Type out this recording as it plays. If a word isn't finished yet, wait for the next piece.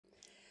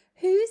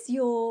Who's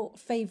your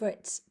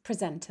favourite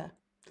presenter?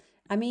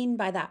 I mean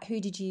by that, who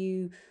did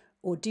you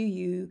or do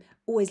you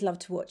always love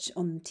to watch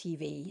on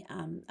TV,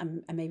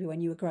 and maybe when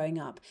you were growing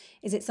up?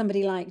 Is it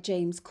somebody like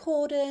James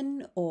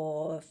Corden,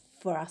 or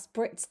for us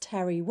Brits,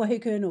 Terry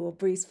Wogan or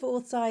Bruce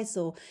Forsyth?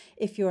 Or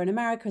if you're in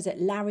America, is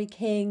it Larry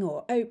King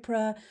or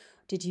Oprah?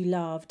 Did you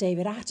love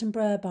David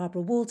Attenborough,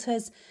 Barbara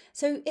Walters?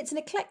 So it's an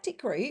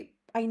eclectic group,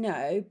 I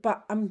know,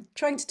 but I'm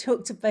trying to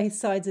talk to both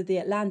sides of the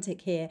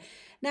Atlantic here.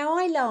 Now,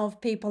 I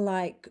love people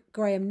like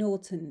Graham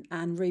Norton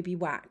and Ruby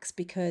Wax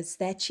because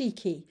they're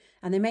cheeky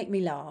and they make me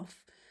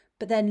laugh.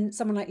 But then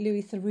someone like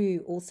Louis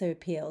Theroux also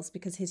appeals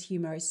because his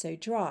humour is so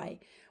dry.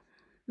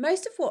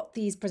 Most of what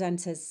these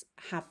presenters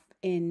have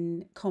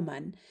in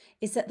common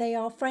is that they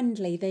are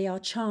friendly, they are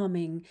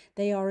charming,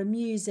 they are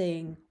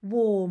amusing,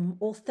 warm,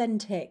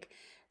 authentic,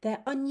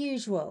 they're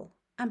unusual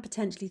and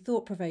potentially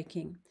thought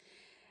provoking.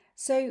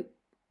 So,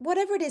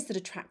 whatever it is that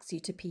attracts you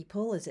to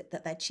people, is it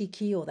that they're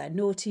cheeky or they're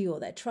naughty or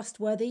they're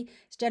trustworthy?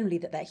 It's generally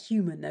that they're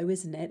human, though,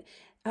 isn't it?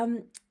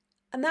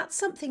 And that's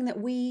something that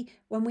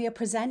when we are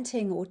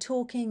presenting or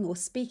talking or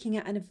speaking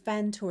at an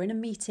event or in a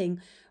meeting,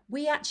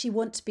 we actually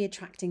want to be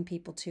attracting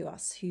people to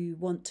us who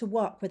want to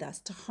work with us,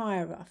 to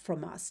hire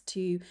from us,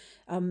 to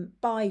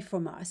buy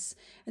from us.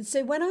 And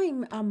so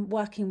when I'm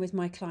working with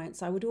my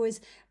clients, I would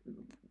always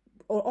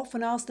or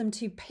often ask them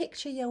to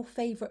picture your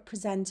favourite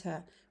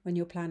presenter when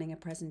you're planning a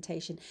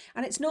presentation.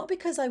 And it's not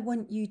because I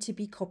want you to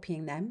be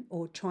copying them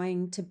or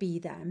trying to be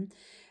them,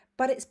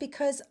 but it's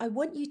because I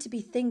want you to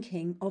be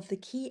thinking of the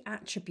key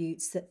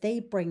attributes that they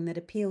bring that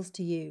appeals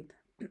to you.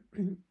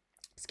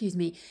 Excuse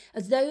me,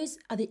 as those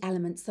are the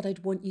elements that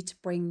I'd want you to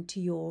bring to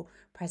your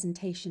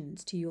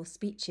presentations, to your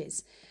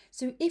speeches.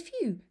 So if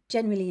you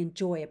generally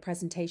enjoy a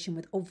presentation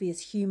with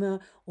obvious humour,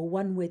 or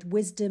one with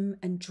wisdom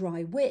and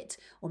dry wit,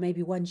 or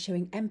maybe one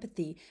showing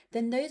empathy,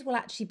 then those will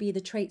actually be the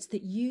traits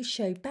that you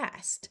show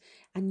best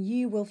and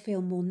you will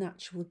feel more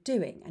natural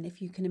doing. And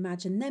if you can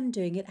imagine them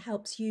doing it,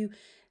 helps you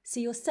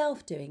see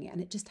yourself doing it,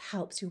 and it just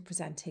helps your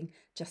presenting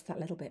just that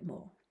little bit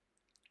more.